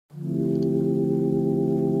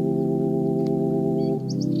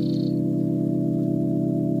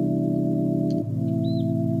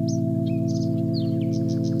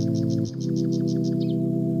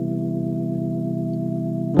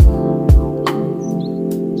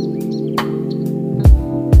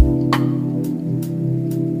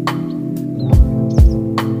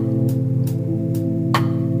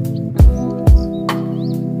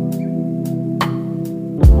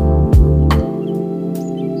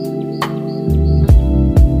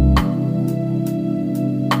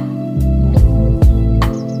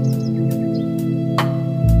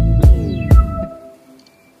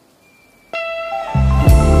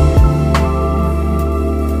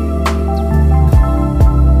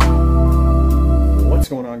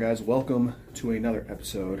guys, welcome to another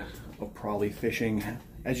episode of Probably Fishing.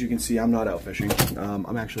 As you can see, I'm not out fishing.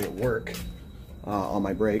 I'm actually at work on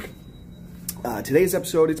my break. Today's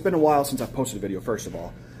episode, it's been a while since I've posted a video, first of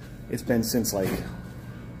all. It's been since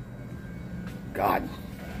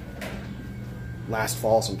last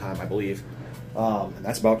fall sometime, I believe. And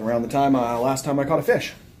that's about around the time, last time I caught a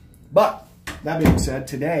fish. But, that being said,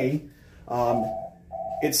 today,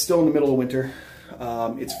 it's still in the middle of winter.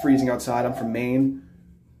 It's freezing outside. I'm from Maine,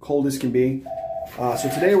 cold as can be. So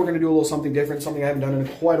today we're going to do a little something different, something I haven't done in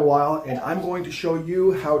quite a while, and I'm going to show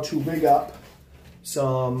you how to rig up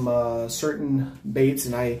some certain baits,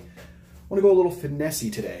 and I want to go a little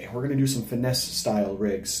finessey today. We're going to do some finesse style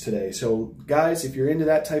rigs today. So guys, if you're into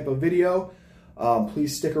that type of video,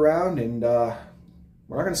 please stick around, and we're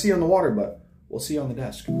not going to see you on the water, but we'll see you on the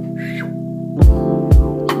desk.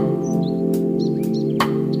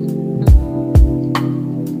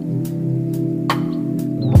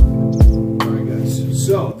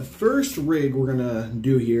 So the first rig we're gonna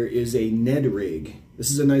do here is a Ned rig.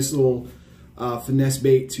 This is a nice little finesse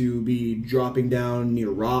bait to be dropping down near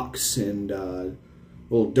rocks and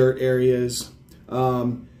little dirt areas.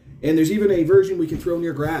 And there's even a version we can throw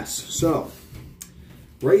near grass. So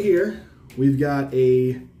right here we've got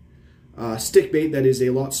a stick bait that is a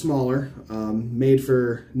lot smaller, made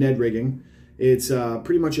for Ned rigging. It's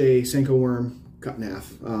pretty much a Senko worm cut in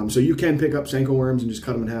half. So you can pick up Senko worms and just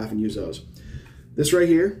cut them in half and use those. This right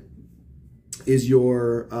here is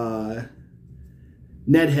your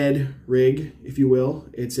Ned head rig, if you will.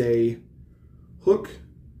 It's a hook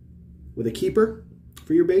with a keeper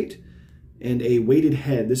for your bait and a weighted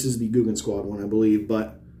head. This is the Guggen Squad one, I believe,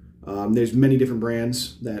 but there's many different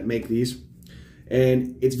brands that make these.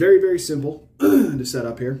 And it's very, very simple to set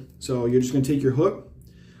up here. So you're just going to take your hook.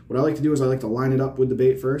 What I like to do is I like to line it up with the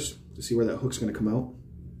bait first to see where that hook's going to come out.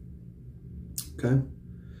 Okay.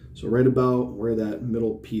 So right about where that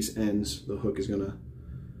middle piece ends, the hook is going to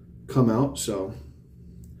come out. So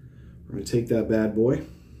we're going to take that bad boy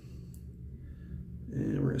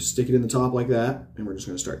and we're going to stick it in the top like that, and we're just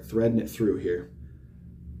going to start threading it through here.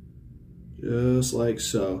 Just like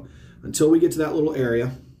so. Until we get to that little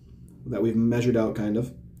area that we've measured out kind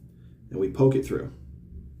of, and we poke it through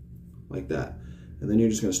like that. And then you're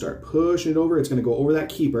just going to start pushing it over. It's going to go over that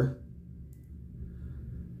keeper,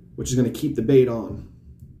 which is going to keep the bait on.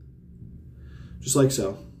 Just like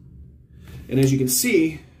so. And as you can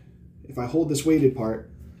see, if I hold this weighted part,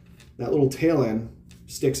 that little tail end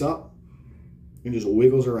sticks up and just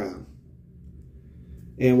wiggles around.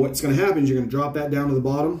 And what's going to happen is you're going to drop that down to the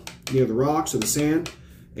bottom near the rocks or the sand,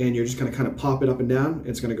 and you're just going to kind of pop it up and down. And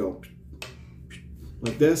it's going to go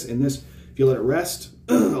like this. And this, if you let it rest,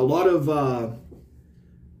 a lot of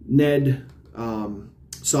Ned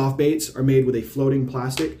soft baits are made with a floating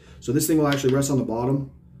plastic. So this thing will actually rest on the bottom,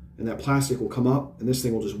 and that plastic will come up, and this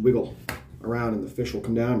thing will just wiggle around, and the fish will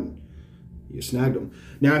come down, and you snagged them.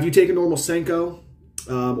 Now, if you take a normal Senko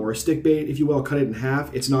or a stick bait, if you will, cut it in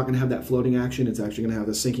half, it's not going to have that floating action. It's actually going to have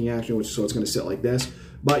the sinking action, so it's going to sit like this.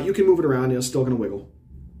 But you can move it around, and it's still going to wiggle.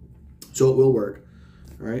 So it will work.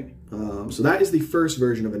 All right. So that is the first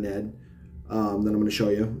version of a Ned that I'm going to show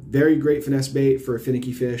you. Very great finesse bait for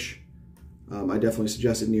finicky fish. I definitely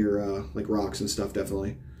suggest it near like rocks and stuff,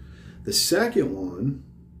 definitely. The second one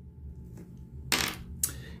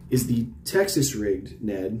is the Texas rigged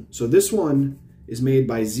Ned. So this one is made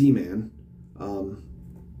by Z-Man.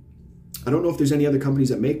 I don't know if there's any other companies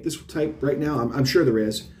that make this type right now. I'm sure there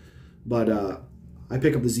is, but I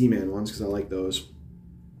pick up the Z-Man ones because I like those.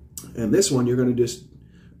 And this one, you're going to just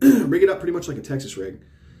rig it up pretty much like a Texas rig.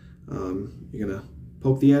 You're going to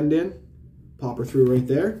poke the end in, pop her through right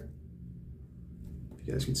there. If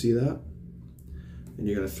you guys can see that. And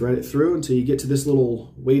you're going to thread it through until you get to this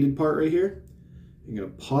little weighted part right here. You're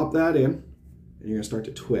going to pop that in, and you're going to start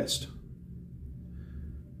to twist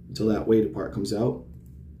until that weighted part comes out,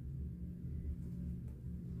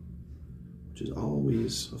 which is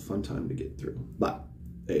always a fun time to get through. But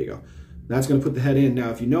there you go. That's going to put the head in.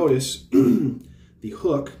 Now, if you notice, the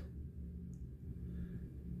hook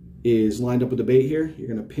is lined up with the bait here. You're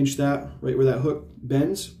going to pinch that right where that hook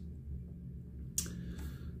bends,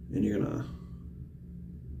 and you're going to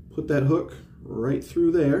put that hook right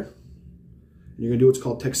through there. You're going to do what's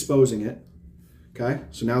called exposing it. Okay,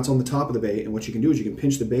 so now it's on the top of the bait, and what you can do is you can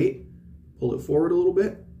pinch the bait, pull it forward a little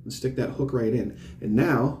bit, and stick that hook right in. And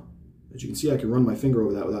now, as you can see, I can run my finger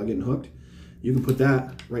over that without getting hooked. You can put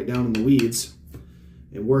that right down in the weeds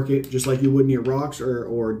and work it just like you would near rocks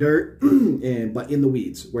or dirt, but in the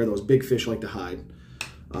weeds where those big fish like to hide.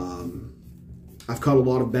 I've caught a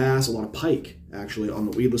lot of bass, a lot of pike actually on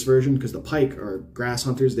the weedless version, because the pike are grass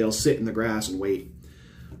hunters. They'll sit in the grass and wait.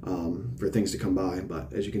 for things to come by.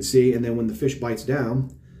 But as you can see, and then when the fish bites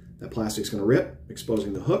down, that plastic's going to rip,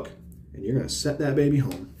 exposing the hook, and you're going to set that baby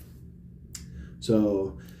home.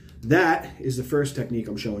 So that is the first technique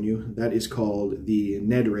I'm showing you. That is called the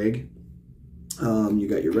Ned rig. You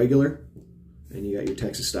got your regular and you got your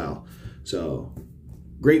Texas style. So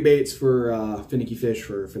great baits for finicky fish,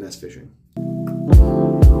 for finesse fishing.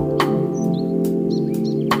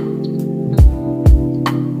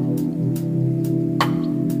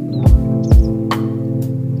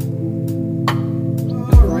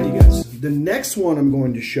 Alrighty guys, the next one I'm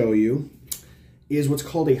going to show you is what's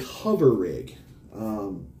called a hover rig.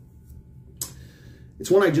 It's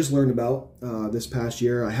one I just learned about this past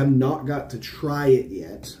year. I have not got to try it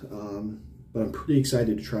yet, but I'm pretty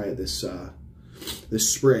excited to try it this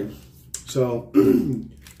spring. So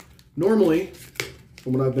normally,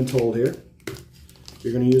 from what I've been told here,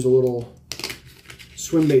 you're going to use a little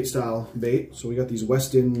swim bait style bait. So we got these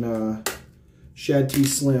Weston Shad T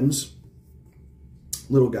Slims,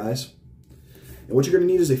 little guys. And what you're going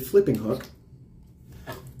to need is a flipping hook,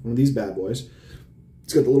 one of these bad boys.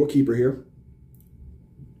 It's got the little keeper here.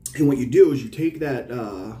 And what you do is you take that,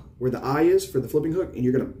 where the eye is for the flipping hook, and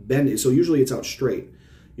you're going to bend it. So usually it's out straight.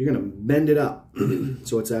 You're going to bend it up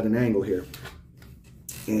so it's at an angle here.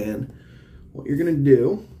 And what you're going to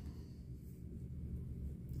do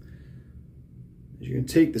is you're going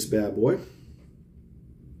to take this bad boy.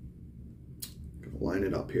 Line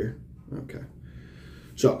it up here. Okay.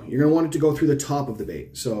 So you're going to want it to go through the top of the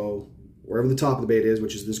bait. So wherever the top of the bait is,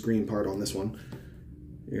 which is this green part on this one,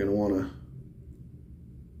 you're going to want to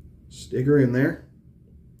stick her in there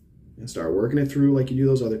and start working it through like you do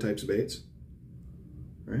those other types of baits.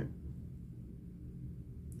 Right?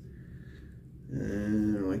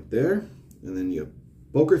 And right there. And then you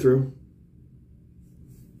poke her through.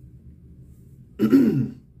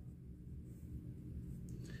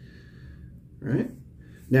 Right?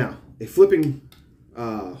 Now, a flipping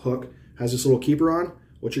hook has this little keeper on.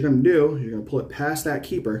 What you're going to do is you're going to pull it past that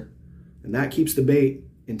keeper, and that keeps the bait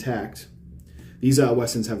intact. These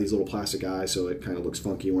Westons have these little plastic eyes, so it kind of looks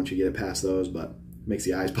funky once you get it past those, but makes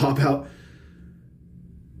the eyes pop out.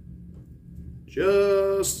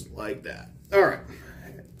 Just like that. All right.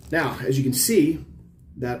 Now, as you can see,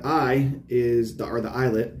 that eye is, the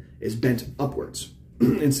eyelet is bent upwards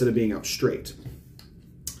instead of being out straight.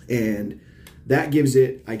 And that gives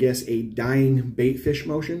it, I guess, a dying bait fish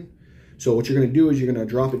motion. So what you're going to do is you're going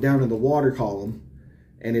to drop it down in the water column,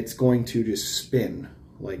 and it's going to just spin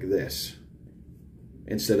like this,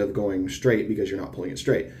 instead of going straight, because you're not pulling it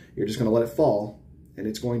straight. You're just going to let it fall, and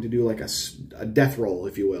it's going to do like a death roll,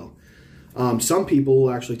 if you will. Some people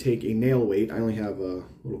will actually take a nail weight. I only have a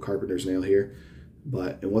little carpenter's nail here,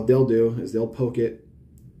 and what they'll do is they'll poke it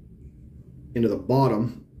into the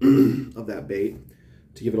bottom of that bait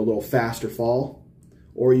to give it a little faster fall,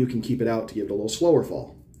 or you can keep it out to give it a little slower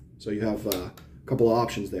fall. So you have a couple of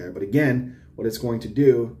options there. But again, what it's going to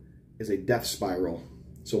do is a death spiral.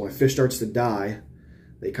 So when a fish starts to die,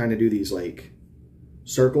 they kind of do these like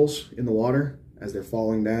circles in the water as they're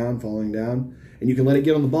falling down, and you can let it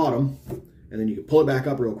get on the bottom, and then you can pull it back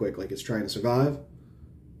up real quick like it's trying to survive,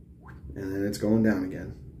 and then it's going down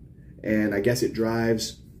again. And I guess it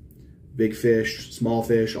drives big fish, small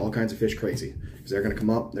fish, all kinds of fish crazy, because they're going to come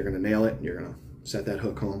up, they're going to nail it, and you're going to set that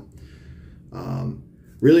hook home.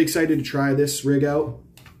 Really excited to try this rig out,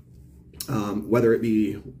 whether it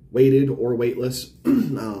be weighted or weightless.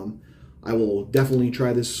 I will definitely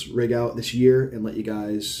try this rig out this year and let you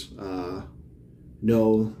guys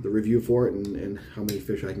know the review for it, and how many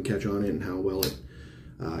fish I can catch on it, and how well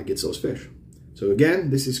it gets those fish. So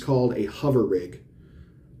again, this is called a hover rig.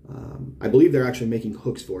 I believe they're actually making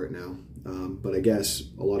hooks for it now, but I guess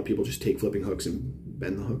a lot of people just take flipping hooks and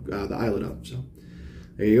bend the hook, the eyelet up. So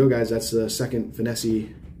there you go, guys. That's the second finesse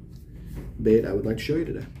bait I would like to show you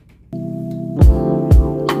today.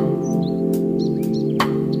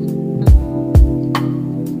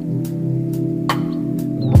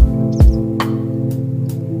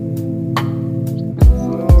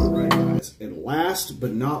 Last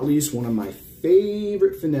but not least, one of my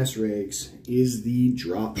favorite finesse rigs is the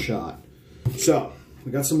drop shot. So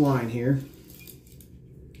we got some line here.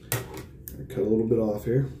 Cut a little bit off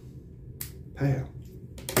here. Pow.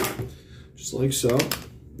 Just like so. And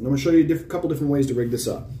I'm going to show you a couple different ways to rig this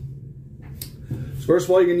up. So first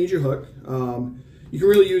of all, you're going to need your hook. You can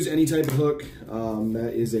really use any type of hook.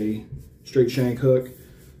 That is a straight shank hook.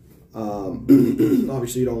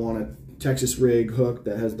 Obviously, you don't want a Texas rig hook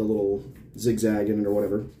that has the little zigzag in it or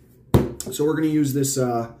whatever. So we're going to use this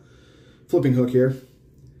flipping hook here.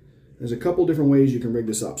 There's a couple different ways you can rig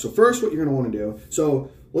this up. So first, what you're going to want to do, so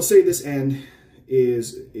let's say this end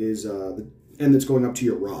is the end that's going up to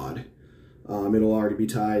your rod. It'll already be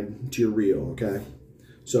tied to your reel, okay?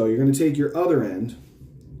 So you're going to take your other end,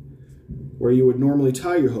 where you would normally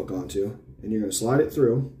tie your hook onto, and you're going to slide it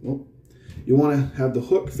through. Well, you want to have the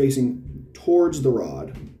hook facing towards the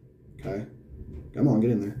rod, okay? Come on,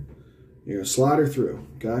 get in there. You're going to slide her through,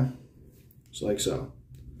 okay? Just like so.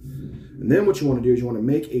 And then what you want to do is you want to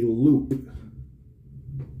make a loop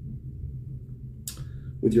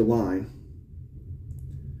with your line.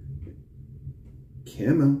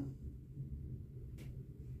 Come on.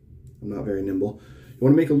 I'm not very nimble. You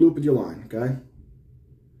want to make a loop with your line, okay?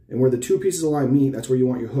 And where the two pieces of line meet, that's where you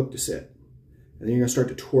want your hook to sit. And then you're going to start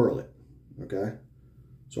to twirl it, okay?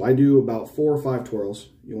 So I do about 4 or 5 twirls.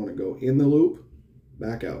 You want to go in the loop,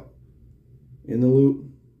 back out. In the loop,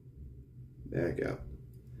 back out.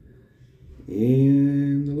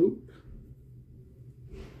 In the loop,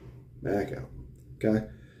 back out, okay?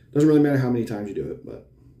 Doesn't really matter how many times you do it, but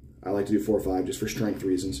I like to do 4 or 5 just for strength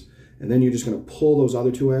reasons. And then you're just going to pull those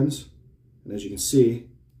other 2 ends. And as you can see,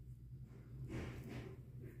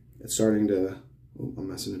 it's starting to, oh, I'm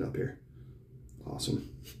messing it up here. Awesome.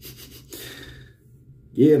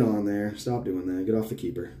 Get on there. Stop doing that. Get off the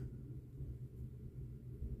keeper.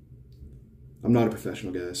 I'm not a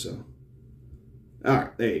professional, guys, so. All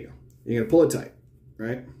right, there you go. You're going to pull it tight,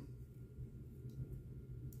 right?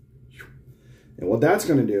 And what that's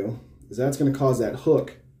going to do is that's going to cause that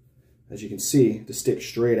hook, as you can see, to stick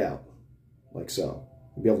straight out, like so.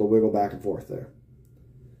 You'll be able to wiggle back and forth there.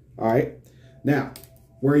 All right. Now,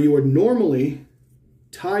 where you would normally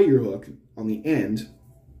tie your hook on the end,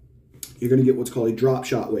 you're going to get what's called a drop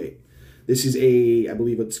shot weight. This is a, I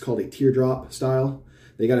believe it's called a teardrop style.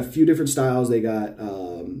 They got a few different styles. They got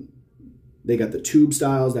the tube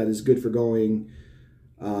styles that is good for going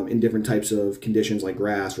in different types of conditions like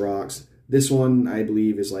grass, rocks. This one, I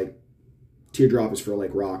believe, is like, teardrop is for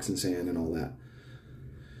like rocks and sand and all that.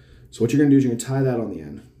 So what you're going to do is you're going to tie that on the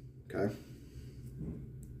end, okay?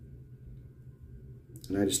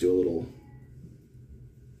 And I just do a little,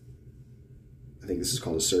 I think this is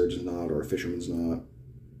called a surgeon's knot or a fisherman's knot.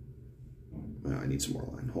 Oh, I need some more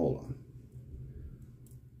line. Hold on.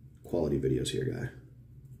 Quality videos here, guy.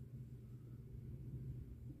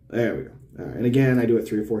 There we go. All right, and again, I do it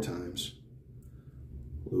 3 or 4 times.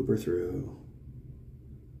 Loop her through.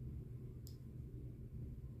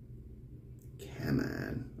 Come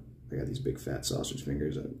on. I got these big fat sausage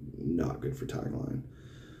fingers that are not good for tying line.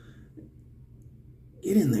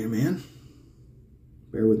 Get in there, man.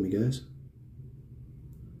 Bear with me, guys.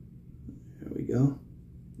 There we go.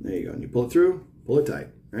 There you go. And you pull it through, pull it tight,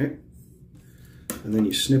 right? And then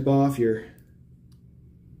you snip off your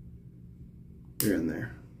end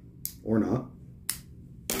there. Or not.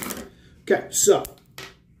 Okay, so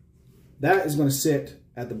that is going to sit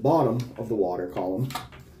at the bottom of the water column,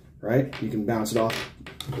 right? You can bounce it off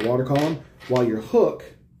the water column while your hook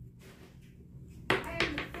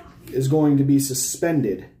is going to be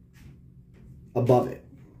suspended above it,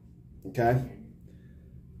 okay?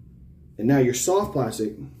 And now your soft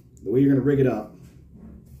plastic, the way you're going to rig it up,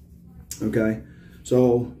 okay?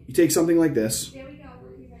 So you take something like this.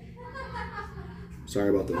 Sorry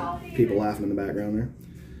about the people laughing in the background there.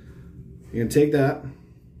 You're going to take that and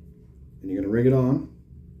you're going to rig it on.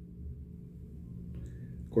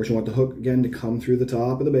 Of course, you want the hook again to come through the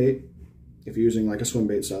top of the bait if you're using like a swim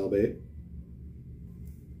bait style bait.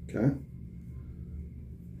 Okay.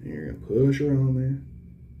 And you're going to push her on there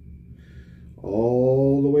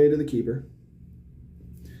all the way to the keeper.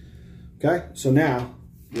 Okay, so now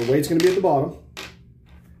your weight's going to be at the bottom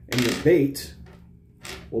and your bait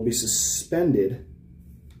will be suspended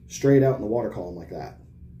straight out in the water column like that.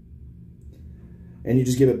 And you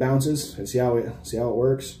just give it bounces and see how it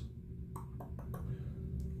works.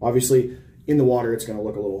 Obviously, in the water, it's going to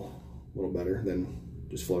look a little better than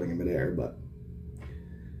just floating in midair, but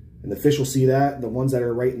and the fish will see that. The ones that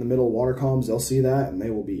are right in the middle of water columns, they'll see that and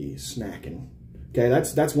they will be snacking. Okay,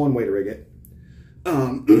 that's one way to rig it.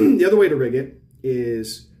 The other way to rig it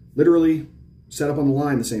is literally set up on the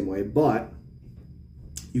line the same way, but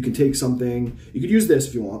you can take something, you could use this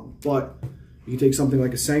if you want, but you can take something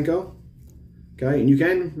like a Senko, okay, and you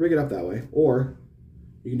can rig it up that way, or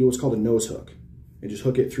you can do what's called a nose hook and just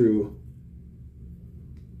hook it through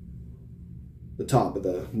the top of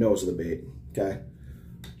the nose of the bait, okay?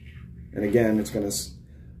 And again,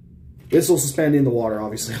 this will suspend in the water.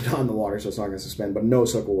 Obviously, I'm not in the water, so it's not going to suspend, but a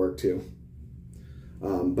nose hook will work too.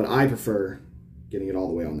 But I prefer getting it all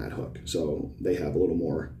the way on that hook, so they have a little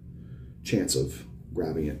more chance of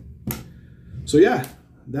grabbing it. So yeah,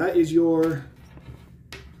 that is your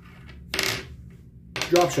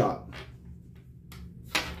drop shot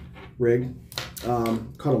rig.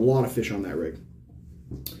 Caught a lot of fish on that rig.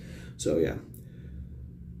 So yeah.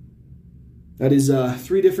 That is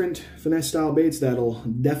 3 different finesse style baits that'll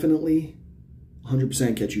definitely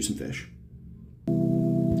 100% catch you some fish.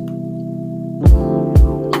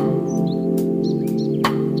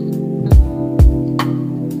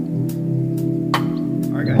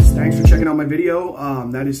 Alright guys, thanks for checking out my video.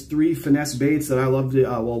 That is 3 finesse baits that I love to,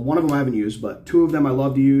 well, one of them I haven't used, but 2 of them I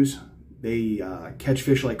love to use. They catch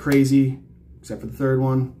fish like crazy, except for the third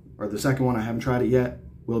one, or the second one. I haven't tried it yet.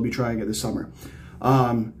 We'll be trying it this summer.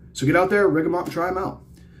 So get out there, rig them up, and try them out.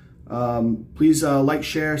 Please like,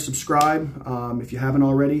 share, subscribe if you haven't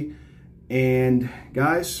already. And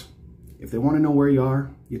guys, if they want to know where you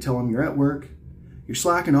are, you tell them you're at work, you're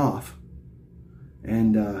slacking off,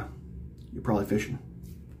 and you're probably fishing.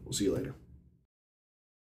 We'll see you later.